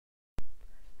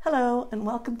Hello and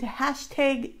welcome to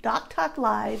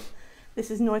 #DocTalkLive. This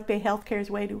is North Bay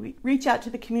Healthcare's way to reach out to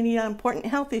the community on important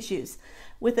health issues.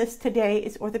 With us today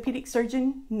is orthopedic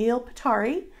surgeon Neil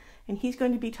Pathare, and he's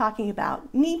going to be talking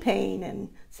about knee pain and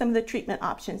some of the treatment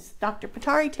options. Dr.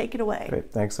 Pathare, take it away.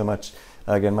 Great, thanks so much.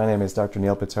 Again, my name is Dr.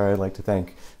 Neil Pathare. I'd like to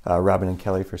thank Robin and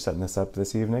Kelly for setting this up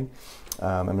this evening.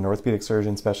 I'm an orthopedic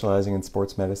surgeon specializing in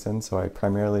sports medicine, so I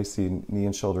primarily see knee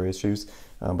and shoulder issues,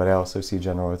 but I also see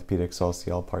general orthopedics, so I'll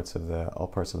see all parts of the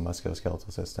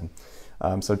musculoskeletal system.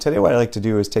 So today what I'd like to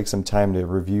do is take some time to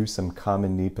review some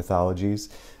common knee pathologies,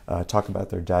 talk about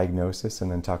their diagnosis,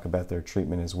 and then talk about their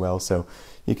treatment as well. So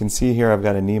you can see here I've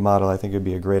got a knee model. I think it would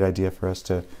be a great idea for us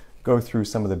to go through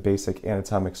some of the basic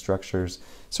anatomic structures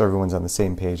so everyone's on the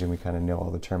same page and we kind of know all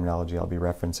the terminology I'll be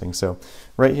referencing. So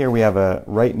right here we have a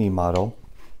right knee model.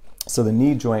 So the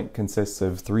knee joint consists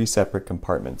of three separate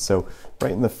compartments. So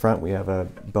right in the front we have a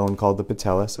bone called the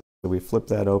patella. So we flip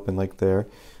that open like there.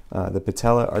 The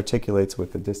patella articulates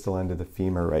with the distal end of the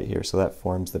femur right here. So that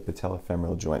forms the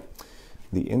patellofemoral joint.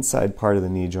 The inside part of the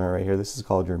knee joint right here, this is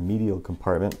called your medial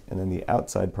compartment, and then the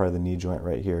outside part of the knee joint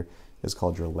right here is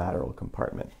called your lateral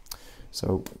compartment.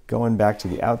 So going back to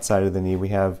the outside of the knee, we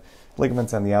have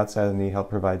ligaments on the outside of the knee help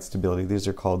provide stability. These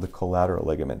are called the collateral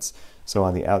ligaments. So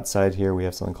on the outside here, we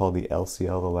have something called the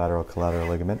LCL, the lateral collateral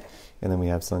ligament, and then we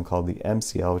have something called the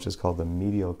MCL, which is called the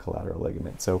medial collateral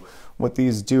ligament. So what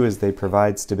these do is they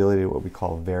provide stability to what we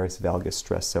call varus valgus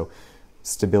stress. So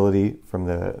stability from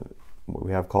what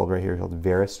we have called right here called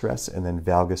varus stress, and then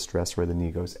valgus stress where the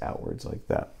knee goes outwards like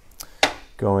that.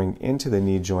 Going into the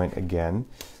knee joint again,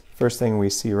 first thing we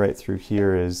see right through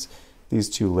here is these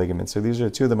two ligaments. So these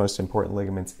are two of the most important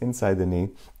ligaments inside the knee.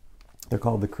 They're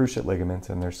called the cruciate ligaments,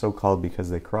 and they're so called because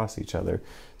they cross each other.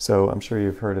 So I'm sure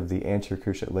you've heard of the anterior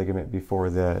cruciate ligament before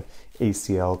the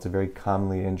ACL. It's a very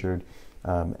commonly injured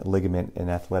ligament in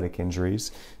athletic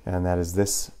injuries, and that is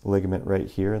this ligament right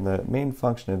here. And the main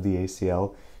function of the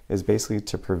ACL is basically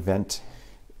to prevent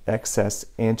excess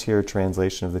anterior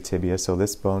translation of the tibia, so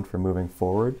this bone from moving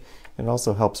forward. It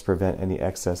also helps prevent any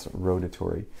excess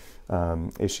rotatory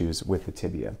issues with the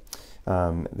tibia.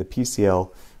 The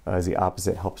PCL is the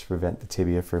opposite, helps prevent the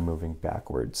tibia from moving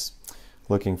backwards.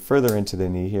 Looking further into the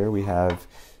knee here, we have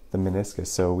the meniscus.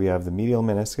 So we have the medial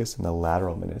meniscus and the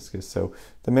lateral meniscus. So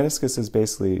the meniscus is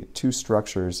basically two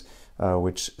structures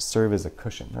which serve as a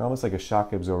cushion. They're almost like a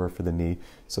shock absorber for the knee.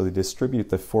 So they distribute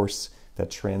the force that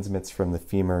transmits from the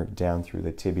femur down through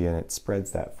the tibia, and it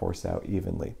spreads that force out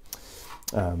evenly.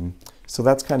 So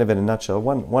that's kind of in a nutshell.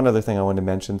 One other thing I wanted to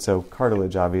mention, so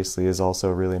cartilage obviously is also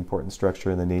a really important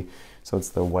structure in the knee. So it's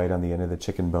the white on the end of the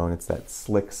chicken bone. It's that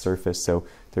slick surface. So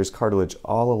there's cartilage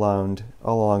all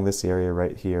along this area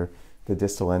right here, the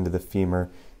distal end of the femur.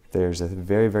 There's a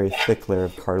very, very thick layer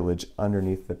of cartilage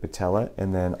underneath the patella,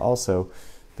 and then also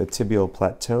the tibial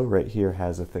plateau right here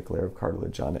has a thick layer of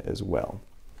cartilage on it as well.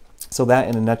 So that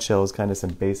in a nutshell is kind of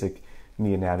some basic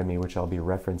knee anatomy, which I'll be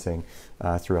referencing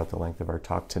throughout the length of our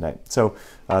talk tonight. So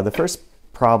the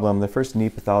first knee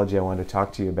pathology I wanted to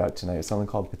talk to you about tonight is something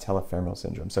called patellofemoral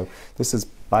syndrome. So this is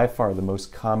by far the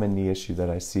most common knee issue that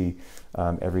I see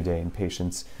every day in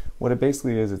patients. What it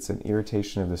basically is, it's an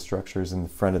irritation of the structures in the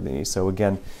front of the knee. So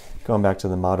again, going back to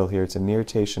the model here, it's an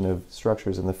irritation of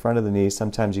structures in the front of the knee.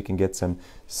 Sometimes you can get some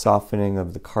softening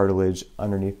of the cartilage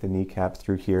underneath the kneecap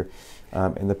through here.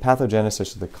 And the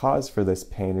pathogenesis, the cause for this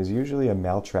pain, is usually a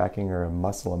maltracking or a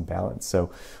muscle imbalance.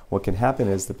 So what can happen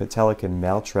is the patella can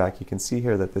maltrack. You can see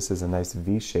here that this is a nice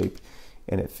V shape,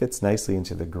 and it fits nicely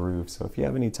into the groove. So if you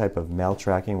have any type of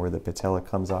maltracking where the patella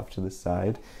comes off to the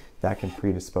side, that can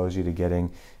predispose you to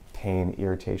getting pain,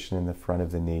 irritation in the front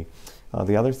of the knee.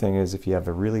 The other thing is if you have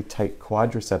a really tight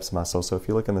quadriceps muscle, so if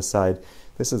you look on the side,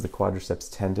 this is the quadriceps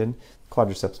tendon.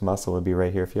 Quadriceps muscle would be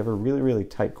right here. If you have a really, really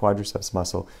tight quadriceps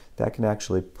muscle, that can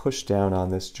actually push down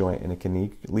on this joint, and it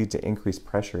can lead to increased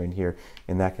pressure in here,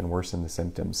 and that can worsen the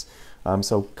symptoms.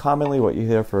 So commonly what you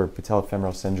hear for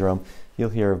patellofemoral syndrome, you'll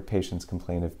hear of patients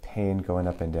complain of pain going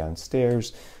up and down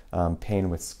stairs, pain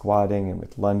with squatting and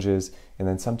with lunges, and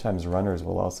then sometimes runners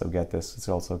will also get this. It's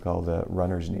also called a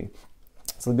runner's knee.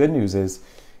 So the good news is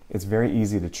it's very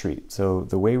easy to treat. So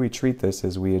the way we treat this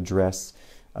is we address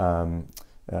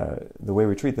the way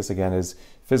we treat this again is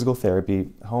physical therapy,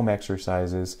 home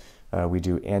exercises. We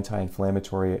do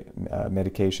anti-inflammatory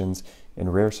medications. In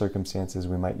rare circumstances,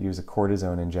 we might use a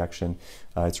cortisone injection.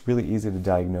 It's really easy to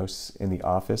diagnose in the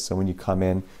office. So when you come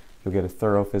in, you'll get a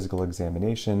thorough physical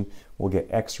examination. We'll get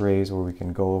x-rays where we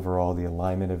can go over all the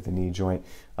alignment of the knee joint.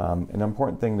 An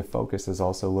important thing to focus is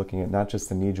also looking at not just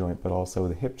the knee joint, but also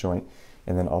the hip joint,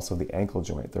 and then also the ankle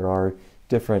joint. There are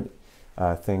different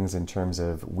things in terms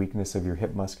of weakness of your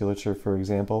hip musculature, for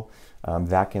example.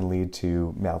 That can lead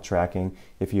to maltracking.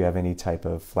 If you have any type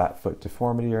of flat foot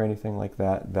deformity or anything like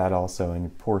that, that also,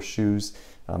 and poor shoes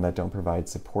that don't provide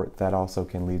support, that also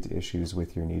can lead to issues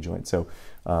with your knee joint. So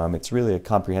it's really a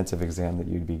comprehensive exam that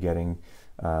you'd be getting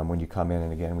when you come in.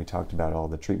 And again, we talked about all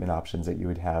the treatment options that you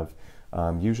would have.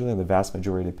 Usually in the vast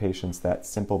majority of patients, that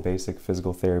simple basic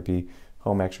physical therapy,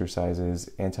 home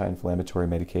exercises, anti-inflammatory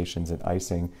medications, and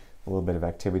icing, a little bit of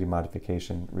activity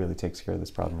modification really takes care of this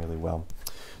problem really well.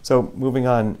 So moving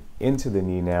on into the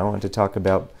knee now, I want to talk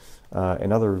about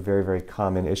another very, very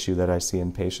common issue that I see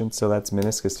in patients. So that's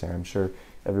meniscus tear. I'm sure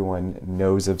everyone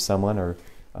knows of someone or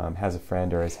has a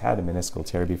friend or has had a meniscal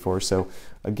tear before. So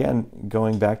again,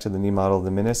 going back to the knee model of the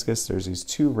meniscus, there's these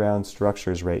two round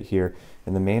structures right here,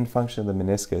 and the main function of the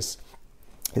meniscus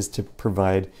is to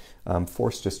provide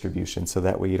force distribution, so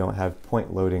that way you don't have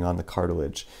point loading on the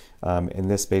cartilage. And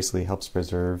this basically helps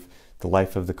preserve the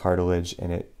life of the cartilage,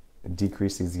 and it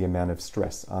decreases the amount of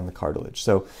stress on the cartilage.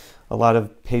 So a lot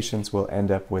of patients will end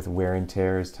up with wear and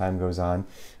tear as time goes on.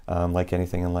 Like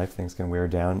anything in life, things can wear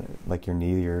down, like your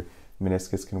knee, your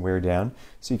meniscus can wear down.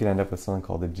 So you can end up with something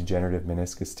called a degenerative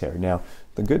meniscus tear. Now,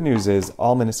 the good news is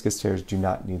all meniscus tears do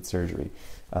not need surgery.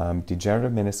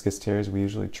 Degenerative meniscus tears, we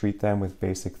usually treat them with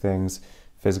basic things: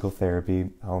 physical therapy,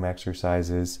 home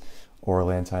exercises,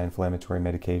 oral anti-inflammatory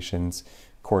medications,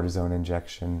 cortisone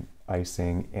injection,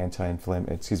 icing,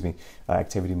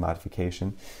 activity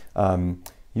modification.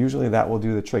 Usually that will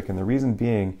do the trick, and the reason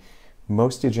being,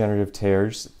 most degenerative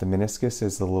tears, the meniscus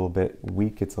is a little bit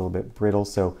weak, it's a little bit brittle,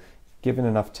 so given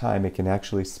enough time, it can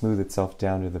actually smooth itself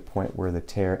down to the point where the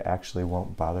tear actually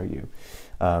won't bother you.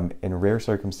 In rare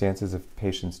circumstances, if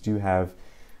patients do have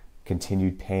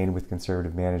continued pain with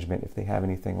conservative management, if they have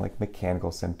anything like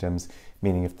mechanical symptoms,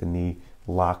 meaning if the knee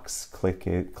locks,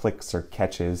 clicks, or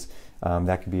catches,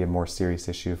 that could be a more serious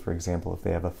issue. For example, if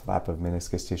they have a flap of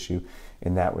meniscus tissue,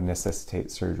 and that would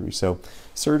necessitate surgery. So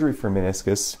surgery for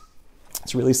meniscus,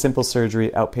 it's really simple surgery,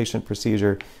 outpatient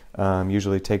procedure,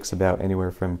 usually takes about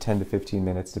anywhere from 10 to 15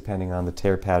 minutes depending on the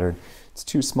tear pattern. It's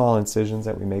two small incisions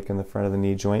that we make in the front of the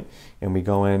knee joint, and we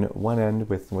go in one end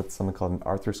with what's something called an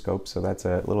arthroscope. So that's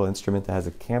a little instrument that has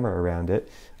a camera around it,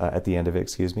 at the end of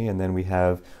it, and then we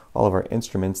have all of our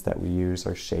instruments that we use,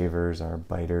 our shavers, our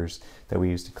biters, that we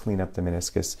use to clean up the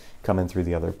meniscus, coming through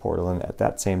the other portal. And at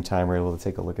that same time, we're able to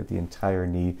take a look at the entire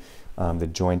knee, the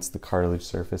joints, the cartilage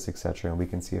surface, etc., and we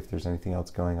can see if there's anything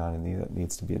else going on in the knee that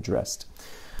needs to be addressed.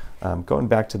 Going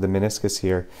back to the meniscus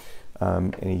here,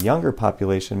 in a younger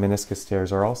population, meniscus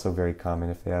tears are also very common.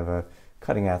 If they have a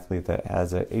cutting athlete that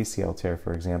has an ACL tear,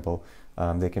 for example,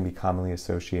 they can be commonly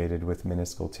associated with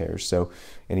meniscal tears. So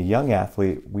in a young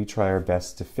athlete, we try our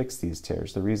best to fix these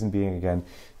tears. The reason being, again,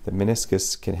 the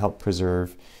meniscus can help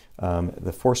preserve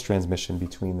the force transmission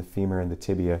between the femur and the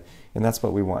tibia, and that's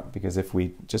what we want, because if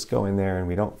we just go in there and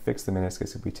we don't fix the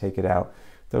meniscus, if we take it out,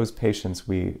 those patients,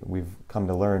 we've come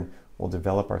to learn, will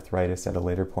develop arthritis at a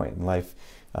later point in life,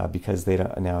 because they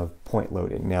don't now have point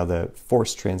loading. Now the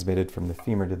force transmitted from the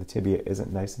femur to the tibia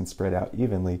isn't nice and spread out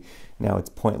evenly. Now it's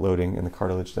point loading, and the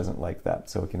cartilage doesn't like that,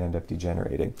 so it can end up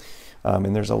degenerating.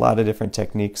 And there's a lot of different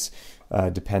techniques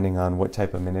depending on what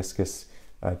type of meniscus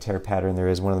tear pattern there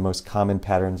is. One of the most common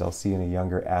patterns I'll see in a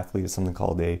younger athlete is something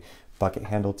called a bucket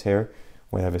handle tear,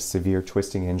 where they have a severe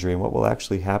twisting injury. And what will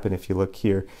actually happen, if you look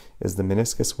here, is the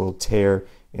meniscus will tear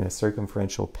in a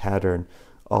circumferential pattern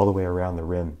all the way around the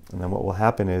rim. And then what will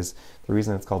happen is, the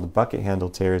reason it's called a bucket handle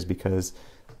tear is because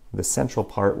the central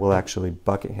part will actually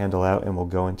bucket handle out and will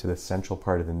go into the central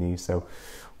part of the knee. So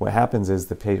what happens is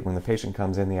when the patient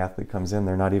comes in, the athlete comes in,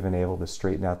 they're not even able to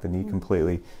straighten out the knee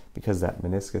completely, because that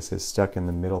meniscus is stuck in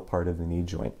the middle part of the knee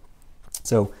joint.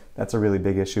 So that's a really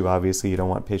big issue. Obviously, you don't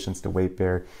want patients to weight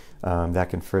bear. That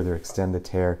can further extend the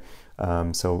tear.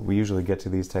 So we usually get to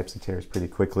these types of tears pretty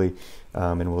quickly,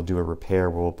 and we'll do a repair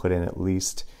where we'll put in at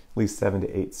least 7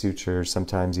 to 8 sutures,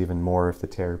 sometimes even more if the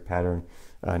tear pattern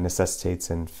necessitates,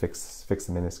 and fix the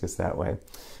meniscus that way.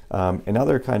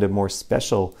 Another kind of more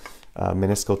special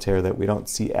meniscal tear that we don't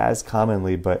see as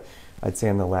commonly, but I'd say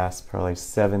in the last probably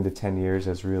 7 to 10 years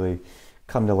has really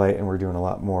come to light, and we're doing a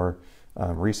lot more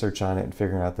research on it and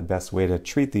figuring out the best way to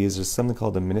treat these, is something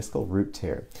called a meniscal root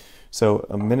tear. So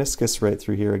a meniscus right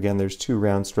through here, again, there's two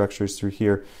round structures through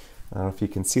here. I don't know if you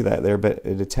can see that there, but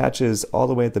it attaches all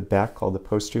the way at the back, called the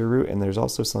posterior root, and there's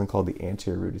also something called the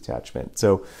anterior root attachment.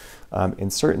 So in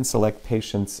certain select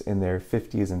patients in their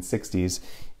 50s and 60s,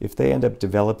 if they end up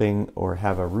developing or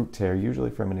have a root tear, usually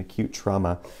from an acute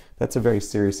trauma, that's a very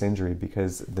serious injury,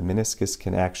 because the meniscus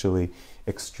can actually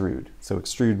extrude. So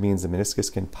extrude means the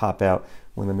meniscus can pop out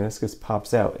when the meniscus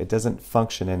pops out, it doesn't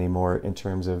function anymore in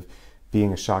terms of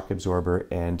being a shock absorber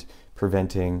and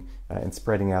preventing and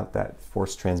spreading out that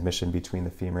force transmission between the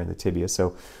femur and the tibia.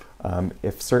 So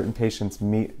if certain patients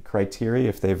meet criteria,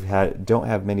 if don't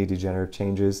have many degenerative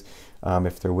changes,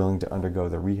 if they're willing to undergo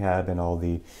the rehab and all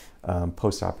the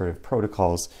post-operative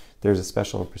protocols, there's a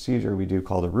special procedure we do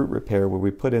called a root repair, where we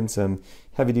put in some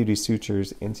heavy-duty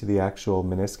sutures into the actual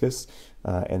meniscus,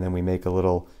 and then we make a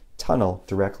little tunnel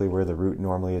directly where the root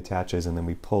normally attaches, and then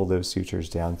we pull those sutures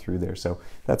down through there. So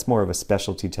that's more of a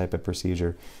specialty type of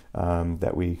procedure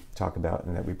that we talk about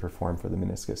and that we perform for the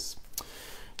meniscus.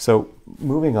 So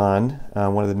moving on,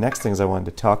 one of the next things I wanted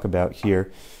to talk about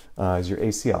here is your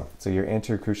ACL, so your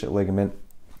anterior cruciate ligament.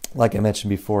 Like I mentioned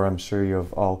before, I'm sure you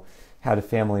have all had a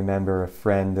family member, a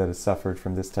friend that has suffered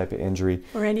from this type of injury.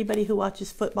 Or anybody who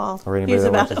watches football. Or anybody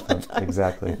that watches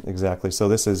football. Exactly. So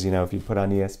this is, if you put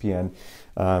on ESPN,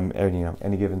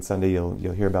 any given Sunday, you'll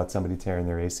hear about somebody tearing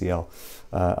their ACL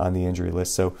on the injury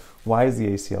list. So why is the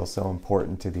ACL so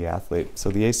important to the athlete? So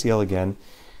the ACL, again,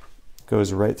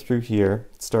 goes right through here.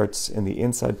 It starts in the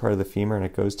inside part of the femur, and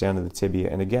it goes down to the tibia.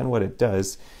 And again, what it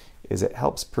does is it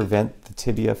helps prevent the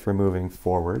tibia from moving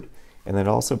forward, and then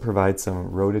also provides some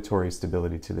rotatory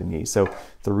stability to the knee. So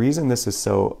the reason this is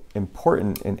so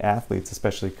important in athletes,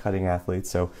 especially cutting athletes,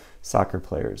 so soccer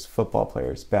players, football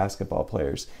players, basketball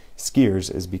players,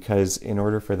 skiers, is because in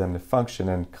order for them to function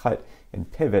and cut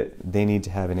and pivot, they need to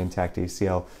have an intact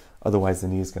ACL. Otherwise, the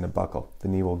knee is going to buckle. The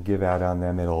knee will give out on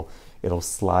them. It'll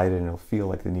slide, and it'll feel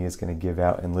like the knee is going to give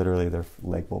out, and literally their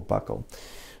leg will buckle.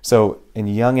 So in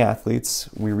young athletes,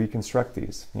 we reconstruct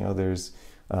these. There's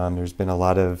been a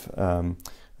lot of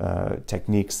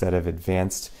techniques that have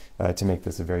advanced to make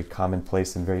this a very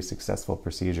commonplace and very successful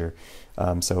procedure.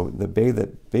 So the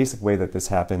basic way that this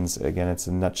happens, again, it's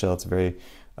in a nutshell, it's a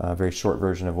very short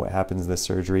version of what happens in this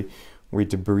surgery. We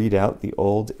debride out the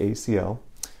old ACL.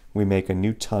 We make a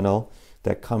new tunnel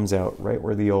that comes out right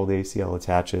where the old ACL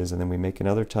attaches, and then we make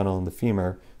another tunnel in the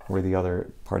femur where the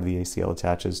other part of the ACL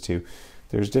attaches to.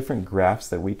 There's different grafts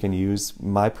that we can use.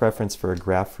 My preference for a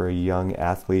graft for a young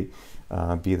athlete,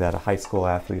 be that a high school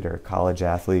athlete or a college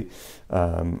athlete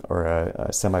or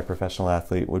a semi-professional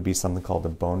athlete, would be something called a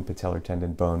bone patellar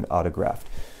tendon bone autograft.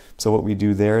 So what we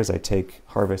do there is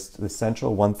harvest the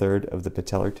central 1/3 of the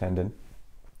patellar tendon.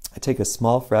 I take a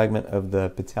small fragment of the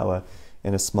patella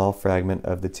and a small fragment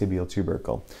of the tibial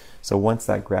tubercle. So once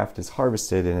that graft is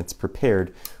harvested and it's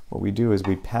prepared, what we do is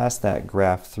we pass that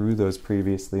graft through those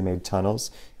previously made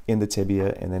tunnels in the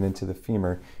tibia and then into the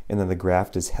femur, and then the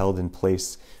graft is held in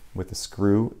place with a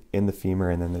screw in the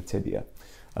femur and then the tibia.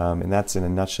 And that's in a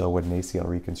nutshell what an ACL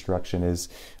reconstruction is.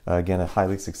 Again, a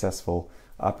highly successful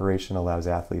operation, allows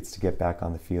athletes to get back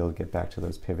on the field, get back to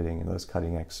those pivoting and those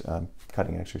cutting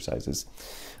exercises.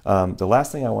 The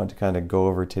last thing I want to kind of go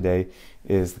over today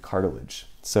is the cartilage.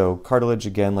 So cartilage,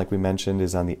 again, like we mentioned,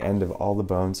 is on the end of all the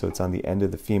bones. So it's on the end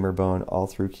of the femur bone all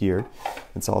through here.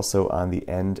 It's also on the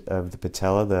end of the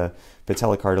patella. The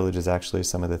patella cartilage is actually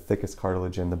some of the thickest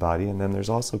cartilage in the body. And then there's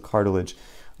also cartilage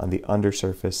on the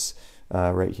undersurface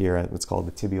right here at what's called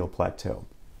the tibial plateau.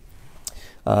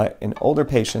 In older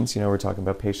patients, we're talking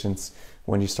about patients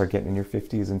when you start getting in your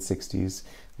 50s and 60s,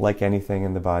 like anything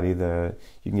in the body,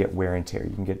 you can get wear and tear,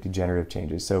 you can get degenerative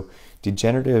changes. So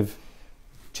degenerative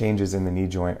changes in the knee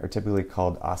joint are typically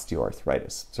called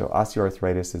osteoarthritis. So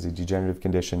osteoarthritis is a degenerative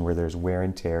condition where there's wear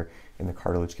and tear and the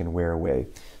cartilage can wear away.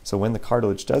 So when the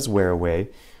cartilage does wear away,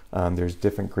 there's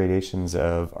different gradations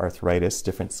of arthritis,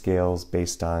 different scales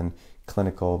based on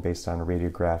clinical, based on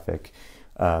radiographic.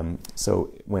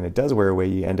 So when it does wear away,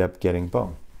 you end up getting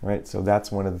bone, right? So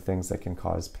that's one of the things that can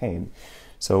cause pain.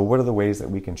 So what are the ways that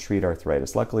we can treat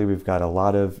arthritis? Luckily, we've got a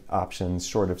lot of options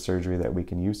short of surgery that we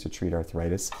can use to treat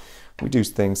arthritis. We do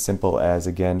things simple as,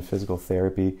 again, physical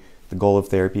therapy. The goal of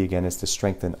therapy, again, is to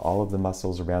strengthen all of the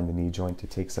muscles around the knee joint to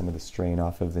take some of the strain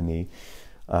off of the knee.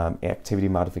 Activity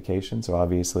modification, so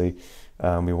obviously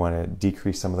we want to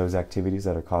decrease some of those activities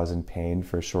that are causing pain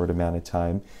for a short amount of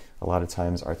time. A lot of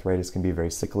times arthritis can be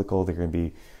very cyclical. There can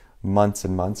be months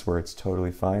and months where it's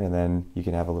totally fine, and then you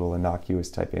can have a little innocuous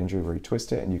type injury where you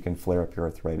twist it and you can flare up your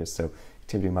arthritis. So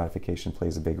activity modification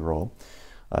plays a big role.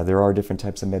 There are different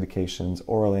types of medications,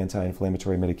 oral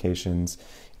anti-inflammatory medications,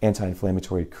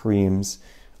 anti-inflammatory creams,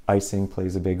 icing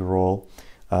plays a big role.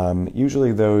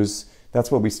 Usually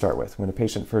that's what we start with. When a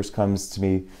patient first comes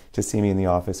to see me in the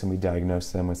office and we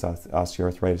diagnose them with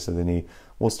osteoarthritis of the knee,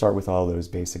 we'll start with all those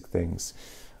basic things.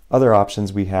 Other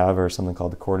options we have are something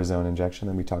called the cortisone injection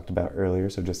that we talked about earlier,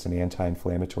 so just an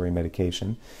anti-inflammatory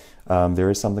medication. There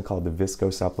is something called the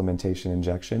viscosupplementation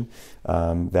injection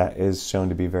that is shown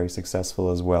to be very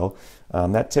successful as well.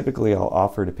 That typically I'll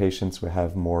offer to patients who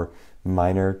have more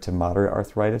minor to moderate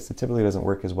arthritis. It typically doesn't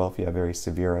work as well if you have very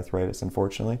severe arthritis,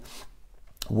 unfortunately.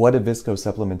 What a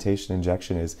viscosupplementation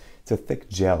injection is, it's a thick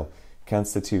gel.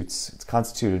 It's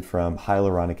constituted from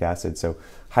hyaluronic acid. So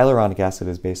hyaluronic acid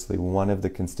is basically one of the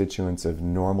constituents of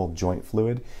normal joint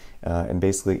fluid. And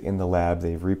basically in the lab,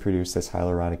 they've reproduced this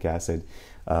hyaluronic acid,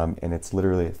 and it's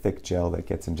literally a thick gel that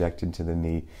gets injected into the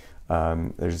knee.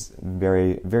 There's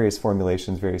various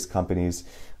formulations, various companies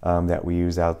that we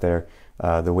use out there.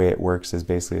 The way it works is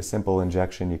basically a simple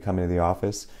injection. You come into the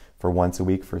office for once a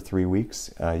week for 3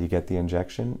 weeks. You get the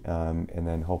injection, and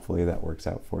then hopefully that works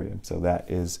out for you. So that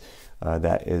is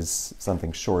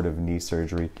something short of knee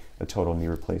surgery, a total knee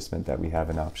replacement that we have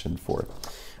an option for.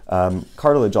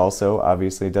 Cartilage also,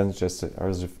 obviously, doesn't just,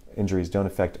 our injuries don't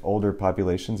affect older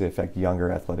populations, they affect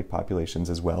younger athletic populations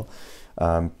as well.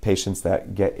 Patients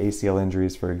that get ACL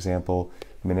injuries, for example,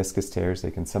 meniscus tears,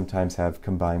 they can sometimes have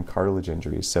combined cartilage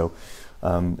injuries. So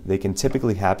they can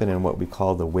typically happen in what we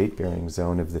call the weight-bearing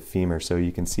zone of the femur. So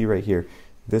you can see right here,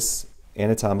 this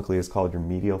anatomically is called your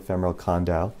medial femoral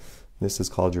condyle. This is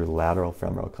called your lateral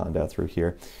femoral condyle through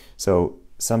here. So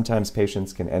sometimes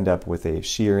patients can end up with a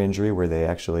shear injury where they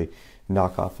actually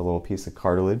knock off a little piece of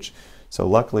cartilage. So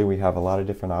luckily we have a lot of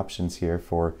different options here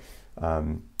for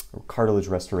cartilage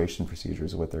restoration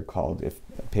procedures, what they're called, if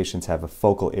patients have a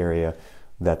focal area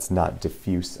that's not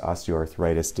diffuse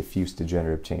osteoarthritis, diffuse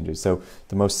degenerative changes. So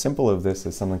the most simple of this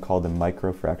is something called a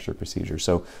microfracture procedure.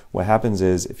 So what happens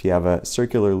is if you have a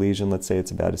circular lesion, let's say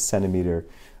it's about 1 centimeter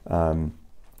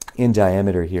in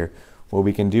diameter here, what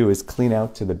we can do is clean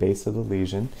out to the base of the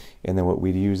lesion, and then what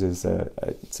we'd use is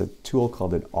it's a tool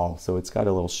called an awl. So it's got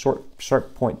a little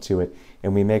sharp point to it,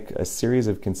 and we make a series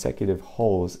of consecutive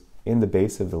holes in the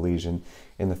base of the lesion,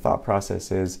 and the thought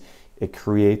process is it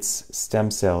creates stem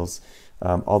cells.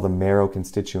 All the marrow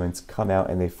constituents come out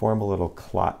and they form a little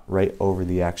clot right over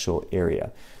the actual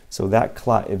area. So that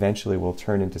clot eventually will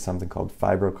turn into something called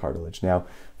fibrocartilage. Now,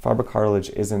 fibrocartilage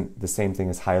isn't the same thing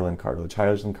as hyaline cartilage.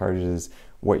 Hyaline cartilage is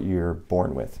what you're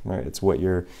born with, right? It's what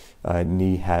your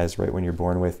knee has right when you're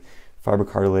born with.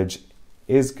 Fibrocartilage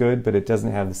is good, but it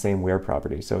doesn't have the same wear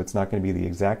property. So it's not going to be the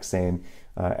exact same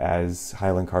as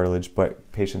hyaline cartilage,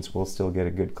 but patients will still get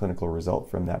a good clinical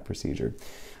result from that procedure.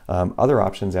 Other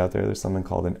options out there, there's something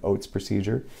called an Oates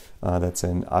procedure. That's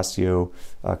an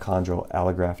osteochondral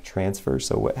allograft transfer.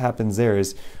 So what happens there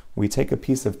is we take a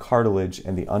piece of cartilage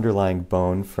and the underlying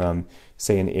bone from,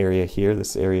 say, an area here.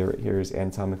 This area right here is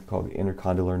anatomically called the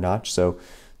intercondylar notch. So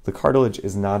the cartilage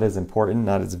is not as important,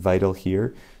 not as vital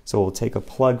here. So we'll take a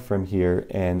plug from here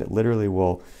and literally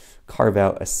we'll carve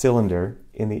out a cylinder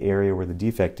in the area where the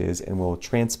defect is, and we'll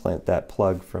transplant that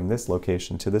plug from this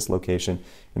location to this location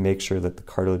and make sure that the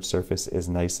cartilage surface is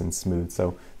nice and smooth.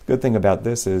 So the good thing about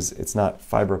this is it's not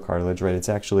fibrocartilage, right? It's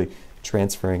actually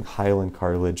transferring hyaline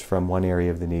cartilage from one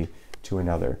area of the knee to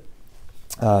another.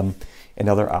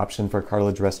 Another option for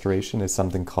cartilage restoration is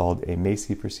something called a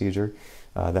Macy procedure.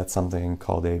 That's something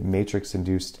called a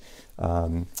matrix-induced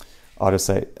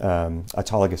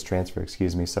autologous transfer,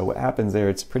 So what happens there,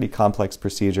 it's a pretty complex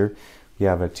procedure. We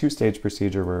have a two-stage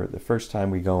procedure where the first time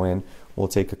we go in, we'll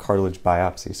take a cartilage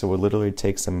biopsy. So we'll literally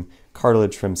take some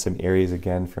cartilage from some areas,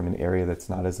 again, from an area that's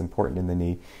not as important in the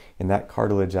knee, and that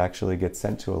cartilage actually gets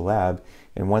sent to a lab,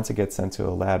 and once it gets sent to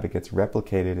a lab, it gets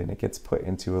replicated and it gets put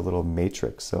into a little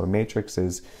matrix. So a matrix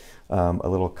is a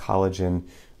little collagen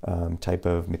type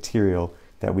of material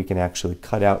that we can actually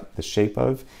cut out the shape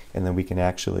of, and then we can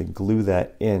actually glue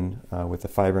that in with the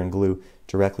fiber and glue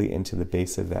directly into the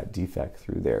base of that defect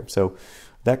through there. So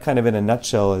that kind of in a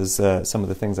nutshell is some of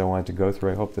the things I wanted to go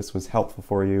through. I hope this was helpful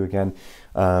for you. Again,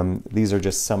 these are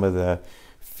just some of the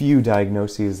few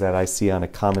diagnoses that I see on a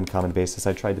common basis.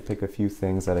 I tried to pick a few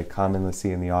things that I commonly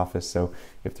see in the office, so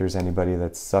if there's anybody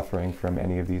that's suffering from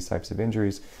any of these types of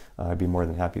injuries, I'd be more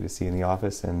than happy to see in the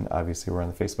office. And obviously we're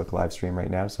on the Facebook live stream right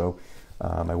now, so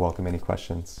I welcome any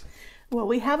questions. Well,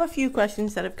 we have a few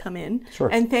questions that have come in. Sure.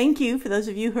 And thank you for those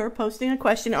of you who are posting a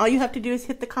question. All you have to do is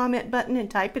hit the comment button and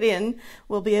type it in.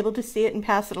 We'll be able to see it and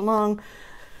pass it along.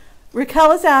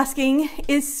 Raquel is asking,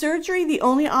 is surgery the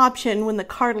only option when the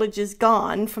cartilage is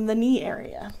gone from the knee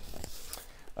area?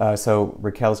 So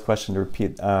Raquel's question, to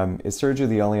repeat, is surgery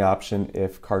the only option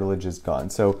if cartilage is gone?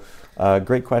 So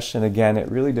great question. Again,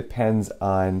 it really depends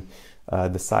on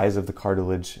the size of the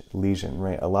cartilage lesion,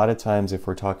 right? A lot of times if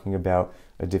we're talking about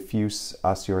a diffuse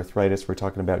osteoarthritis, we're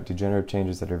talking about degenerative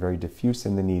changes that are very diffuse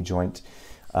in the knee joint.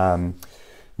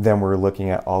 then we're looking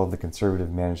at all of the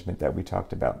conservative management that we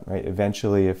talked about, right?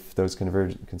 Eventually, if those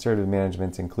conservative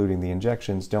managements, including the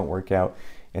injections, don't work out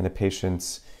and the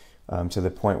patient's to the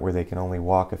point where they can only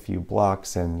walk a few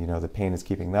blocks and, the pain is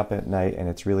keeping them up at night and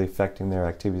it's really affecting their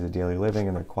activities of daily living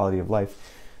and their quality of life,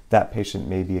 that patient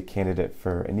may be a candidate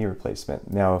for a knee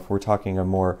replacement. Now, if we're talking a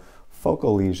more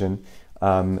focal lesion,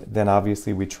 then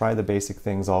obviously we try the basic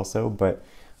things also, but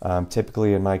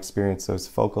typically in my experience, those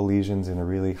focal lesions in a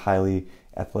really highly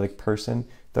athletic person,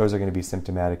 those are going to be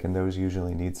symptomatic and those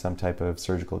usually need some type of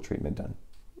surgical treatment done.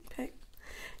 Okay.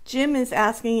 Jim is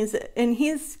asking, and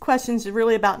his questions are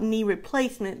really about knee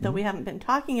replacement, though we haven't been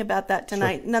talking about that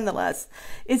tonight. Sure. Nonetheless,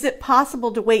 is it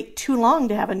possible to wait too long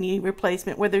to have a knee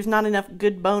replacement where there's not enough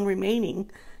good bone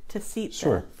remaining to seat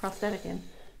the prosthetic in?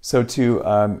 So to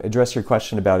address your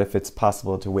question about if it's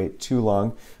possible to wait too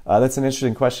long, that's an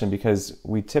interesting question because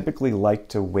we typically like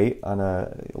to wait on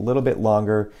a little bit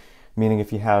longer, meaning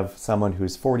if you have someone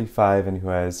who's 45 and who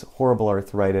has horrible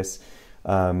arthritis,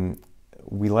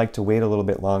 we like to wait a little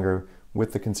bit longer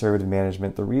with the conservative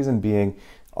management. The reason being,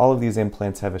 all of these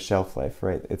implants have a shelf life,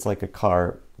 right? It's like a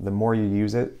car. The more you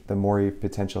use it, the more you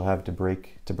potential have to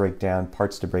break down,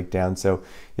 parts to break down. So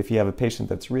if you have a patient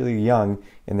that's really young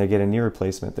and they get a knee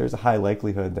replacement, there's a high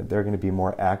likelihood that they're going to be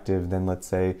more active than, let's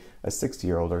say, a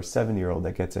 60-year-old or a 70-year-old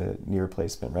that gets a knee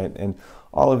replacement, right? And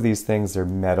all of these things are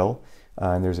metal,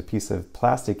 and there's a piece of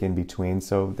plastic in between,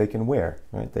 so they can wear,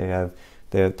 right?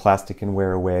 The plastic can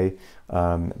wear away.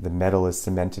 The metal is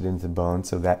cemented into bone,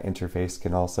 so that interface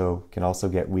can also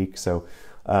get weak. So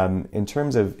in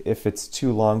terms of if it's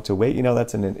too long to wait,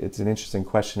 it's an interesting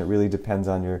question. It really depends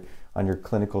on your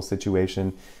clinical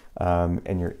situation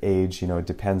and your age. It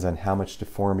depends on how much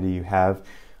deformity you have.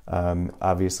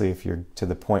 Obviously, if you're to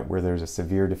the point where there's a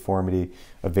severe deformity,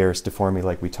 a varus deformity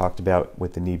like we talked about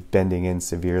with the knee bending in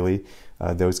severely,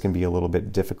 those can be a little bit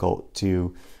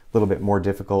more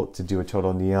difficult to do a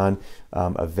total knee on.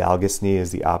 A valgus knee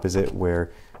is the opposite,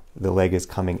 where the leg is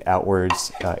coming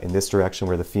outwards in this direction,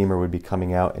 where the femur would be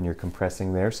coming out and you're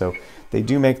compressing there. So they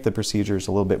do make the procedures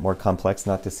a little bit more complex,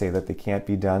 not to say that they can't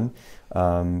be done,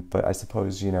 but I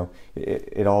suppose,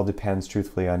 it all depends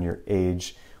truthfully on your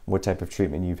age, what type of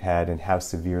treatment you've had, and how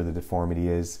severe the deformity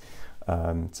is.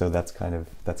 So that's how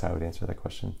I would answer that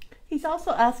question. He's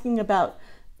also asking about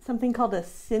something called a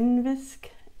Synvisc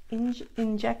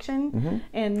injection,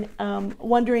 and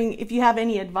wondering if you have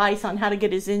any advice on how to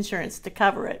get his insurance to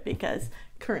cover it, because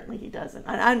currently he doesn't.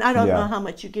 I don't know how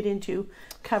much you get into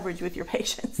coverage with your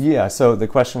patients. Yeah, so the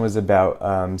question was about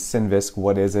Synvisc,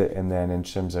 what is it, and then in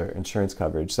terms of insurance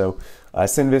coverage. So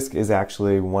Synvisc is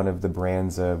actually one of the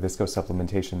brands of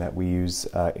viscosupplementation that we use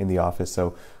in the office.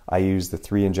 So I use the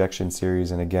 3 injection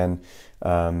series, and again,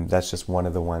 that's just one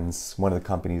of the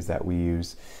companies that we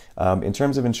use. In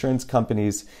terms of insurance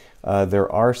companies,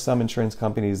 there are some insurance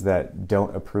companies that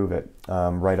don't approve it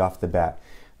right off the bat.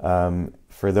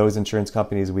 For those insurance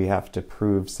companies, we have to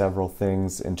prove several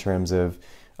things in terms of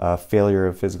failure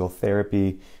of physical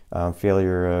therapy,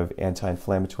 failure of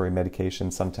anti-inflammatory medication.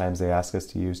 Sometimes they ask us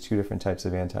to use 2 different types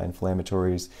of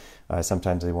anti-inflammatories.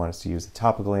 Sometimes they want us to use a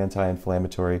topical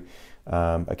anti-inflammatory.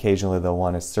 Occasionally they'll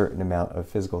want a certain amount of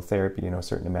physical therapy, a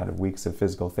certain amount of weeks of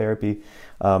physical therapy.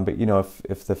 But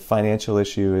if the financial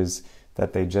issue is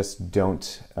that they just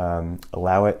don't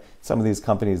allow it, some of these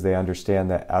companies, they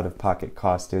understand that out-of-pocket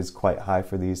cost is quite high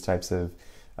for these types of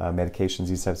medications,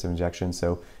 these types of injections.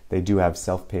 So they do have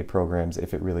self-pay programs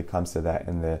if it really comes to that,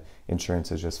 and the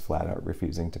insurance is just flat out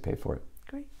refusing to pay for it.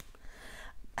 Great.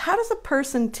 How does a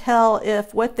person tell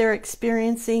if what they're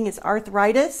experiencing is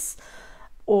arthritis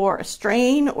or a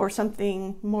strain or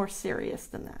something more serious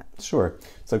than that? Sure.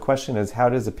 So the question is, how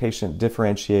does a patient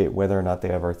differentiate whether or not they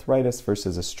have arthritis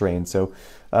versus a strain? So,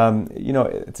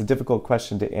 it's a difficult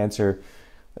question to answer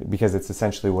because it's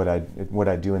essentially what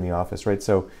I do in the office, right?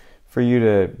 So for you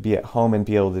to be at home and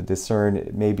be able to discern,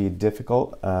 it may be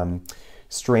difficult.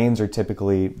 Strains are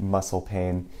typically muscle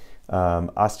pain.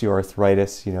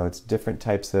 Osteoarthritis, it's different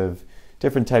types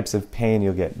of pain.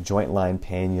 You'll get joint line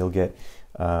pain. You'll get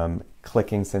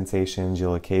clicking sensations.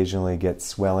 You'll occasionally get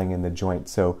swelling in the joint.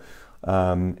 So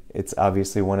it's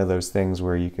obviously one of those things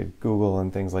where you could Google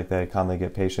and things like that. I commonly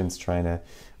get patients trying to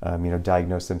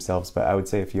diagnose themselves. But I would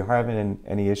say if you're having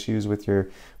any issues with your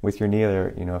knee that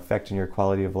are affecting your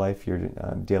quality of life, your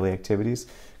daily activities,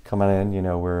 come on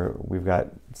in. We've got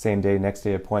same day, next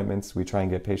day appointments. We try and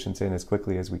get patients in as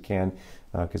quickly as we can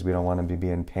because we don't want them to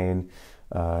be in pain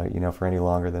for any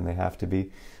longer than they have to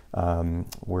be.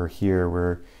 We're here.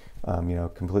 We're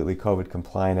completely COVID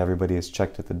compliant. Everybody is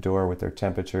checked at the door with their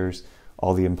temperatures.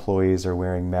 All the employees are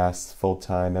wearing masks full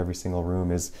time. Every single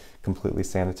room is completely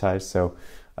sanitized. So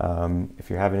if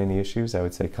you're having any issues, I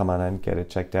would say come on in, get it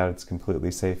checked out. It's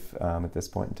completely safe at this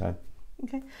point in time.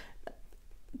 Okay.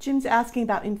 Jim's asking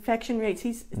about infection rates.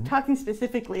 He's talking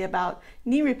specifically about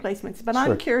knee replacements, but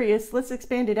I'm curious, let's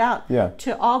expand it out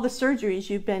to all the surgeries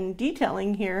you've been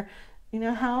detailing here. You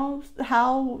know,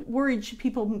 how worried should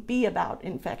people be about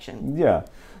infection? Yeah.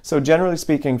 So generally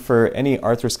speaking, for any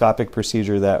arthroscopic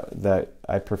procedure that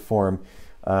I perform,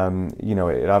 you know,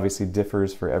 it obviously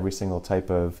differs for every single type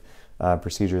of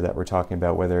procedure that we're talking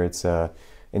about, whether it's an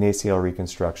ACL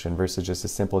reconstruction versus just a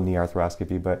simple knee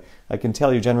arthroscopy. But I can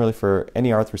tell you generally for any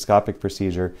arthroscopic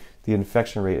procedure, the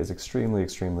infection rate is extremely,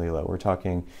 extremely low. We're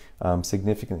talking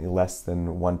significantly less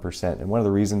than 1%. And one of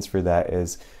the reasons for that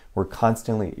is we're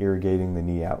constantly irrigating the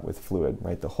knee out with fluid,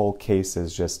 right? The whole case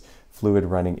is just fluid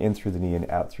running in through the knee and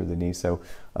out through the knee. So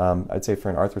I'd say for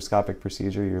an arthroscopic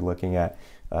procedure, you're looking at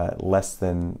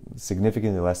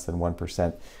significantly less than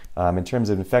 1%. In terms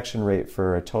of infection rate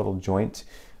for a total joint,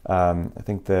 I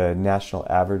think the national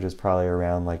average is probably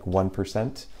around like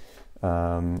 1%.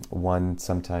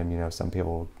 Sometime, you know, some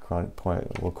people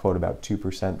will quote about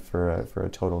 2% for a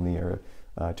total knee or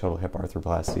total hip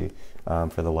arthroplasty.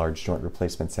 For the large joint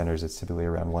replacement centers, it's typically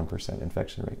around 1%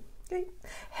 infection rate. Okay.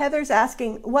 Heather's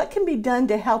asking, what can be done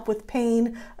to help with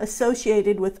pain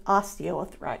associated with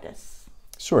osteoarthritis?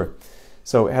 Sure.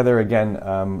 So Heather,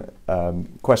 again,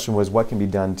 question was what can be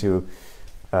done to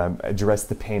address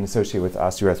the pain associated with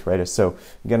osteoarthritis. So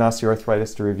again,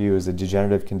 osteoarthritis, to review, is a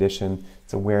degenerative condition.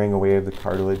 It's a wearing away of the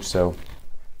cartilage. So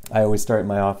I always start in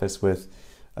my office with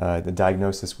the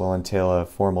diagnosis will entail a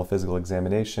formal physical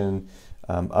examination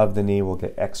of the knee. We'll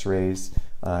get x-rays.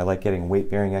 I like getting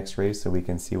weight-bearing x-rays so we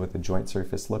can see what the joint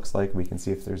surface looks like. We can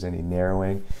see if there's any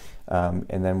narrowing.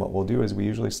 And then what we'll do is we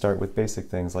usually start with basic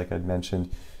things like I'd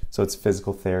mentioned. So it's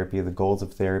physical therapy. The goals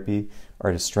of therapy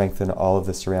are to strengthen all of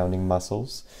the surrounding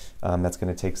muscles. That's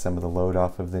going to take some of the load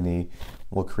off of the knee.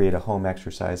 We'll create a home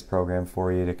exercise program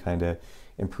for you to kind of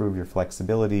improve your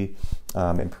flexibility,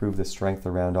 improve the strength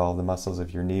around all the muscles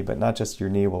of your knee, but not just your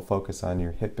knee. We'll focus on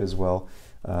your hip as well.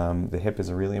 The hip is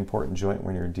a really important joint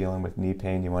when you're dealing with knee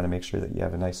pain. You want to make sure that you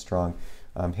have a nice strong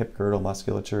hip girdle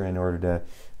musculature in order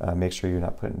to make sure you're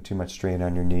not putting too much strain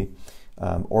on your knee.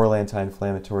 Oral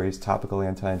anti-inflammatories, topical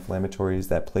anti-inflammatories,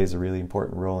 that plays a really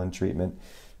important role in treatment.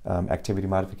 Activity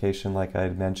modification, like I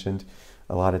had mentioned,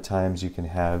 a lot of times you can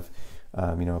have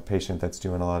a patient that's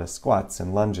doing a lot of squats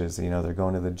and lunges, they're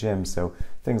going to the gym, so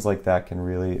things like that can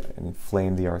really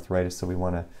inflame the arthritis, so we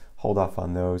want to hold off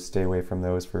on those, stay away from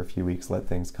those for a few weeks, let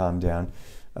things calm down.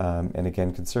 And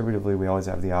again, conservatively, we always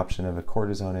have the option of a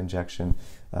cortisone injection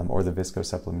or the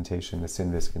viscosupplementation, the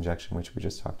Synvisc injection, which we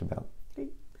just talked about.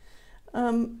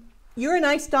 You're a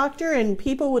nice doctor and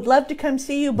people would love to come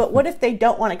see you, but what if they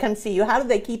don't want to come see you? How do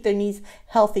they keep their knees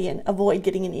healthy and avoid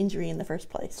getting an injury in the first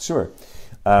place? Sure.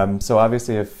 So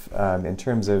obviously, if in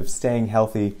terms of staying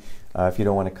healthy, if you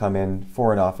don't want to come in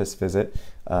for an office visit,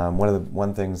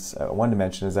 one things I wanted to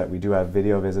mention is that we do have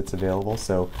video visits available.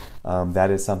 So that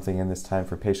is something in this time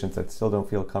for patients that still don't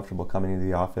feel comfortable coming into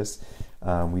the office.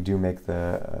 We do make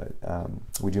the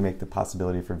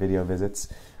possibility for video visits.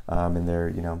 And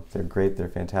they're great, they're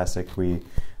fantastic.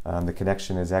 The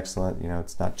connection is excellent,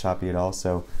 it's not choppy at all.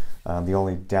 So the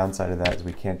only downside of that is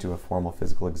we can't do a formal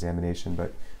physical examination,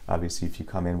 but obviously if you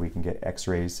come in we can get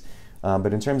x-rays.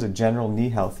 But in terms of general knee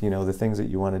health, the things that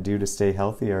you want to do to stay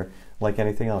healthy are like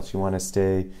anything else. You want to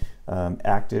stay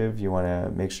active, you want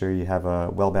to make sure you have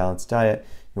a well-balanced diet,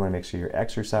 you want to make sure you're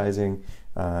exercising,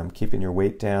 keeping your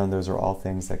weight down. Those are all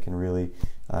things that can really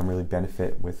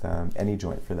benefit with any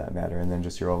joint for that matter, and then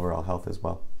just your overall health as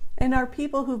well. And are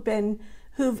people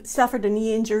who've suffered a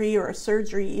knee injury or a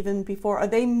surgery even before, are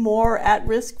they more at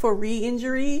risk for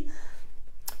re-injury?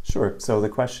 Sure. So the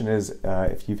question is,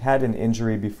 if you've had an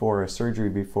injury before, a surgery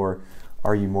before,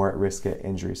 are you more at risk at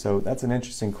injury? So that's an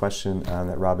interesting question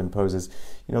that Robin poses.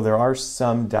 There are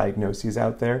some diagnoses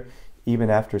out there, even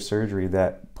after surgery,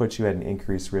 that put you at an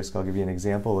increased risk. I'll give you an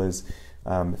example is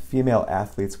female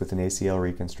athletes with an ACL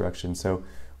reconstruction. So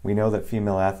we know that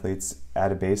female athletes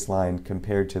at a baseline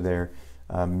compared to their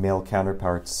male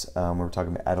counterparts, we're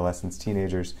talking about adolescents,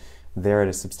 teenagers, they're at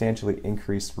a substantially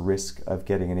increased risk of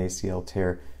getting an ACL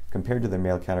tear compared to their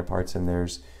male counterparts, and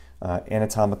there's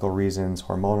anatomical reasons,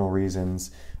 hormonal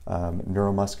reasons,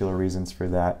 neuromuscular reasons for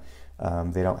that.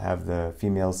 They don't have the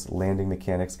females' landing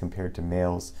mechanics compared to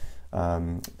males.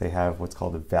 They have what's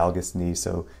called a valgus knee,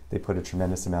 so they put a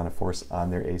tremendous amount of force on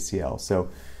their ACL. So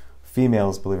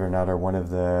females, believe it or not, are one of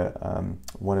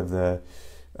the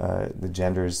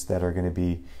genders that are going to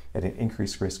be at an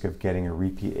increased risk of getting a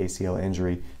repeat ACL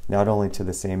injury, not only to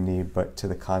the same knee, but to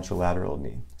the contralateral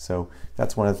knee. So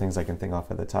that's one of the things I can think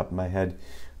off at the top of my head.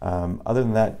 Other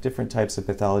than that, different types of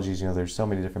pathologies, there's so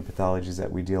many different pathologies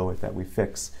that we deal with that we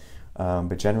fix.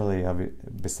 But generally,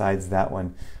 besides that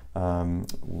one,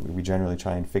 we generally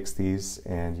try and fix these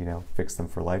and, fix them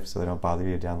for life so they don't bother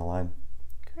you down the line.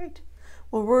 Great.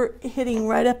 Well, we're hitting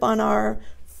right up on our,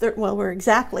 we're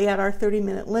exactly at our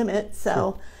 30-minute limit.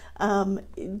 So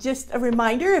just a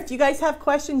reminder, if you guys have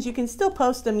questions, you can still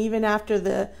post them even after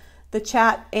the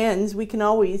chat ends. We can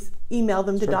always email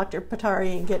them to Dr.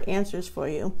 Pathare and get answers for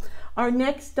you. Our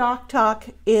next Doc Talk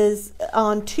is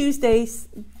on Tuesday,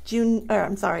 the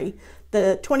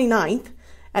 29th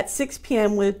at 6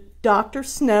 p.m. with Dr.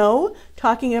 Snow,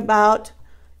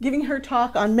 giving her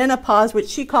talk on menopause, which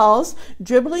she calls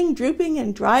dribbling, drooping,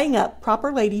 and drying up.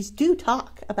 Proper ladies do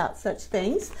talk about such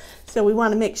things. So we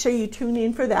want to make sure you tune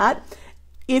in for that.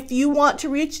 If you want to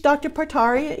reach Dr.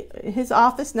 Pathare, his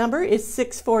office number is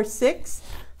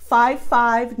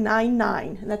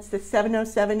 646-5599. And that's the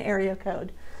 707 area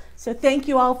code. So thank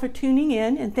you all for tuning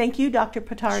in, and thank you, Dr.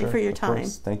 Pathare, for your time. Of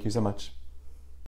course. Thank you so much.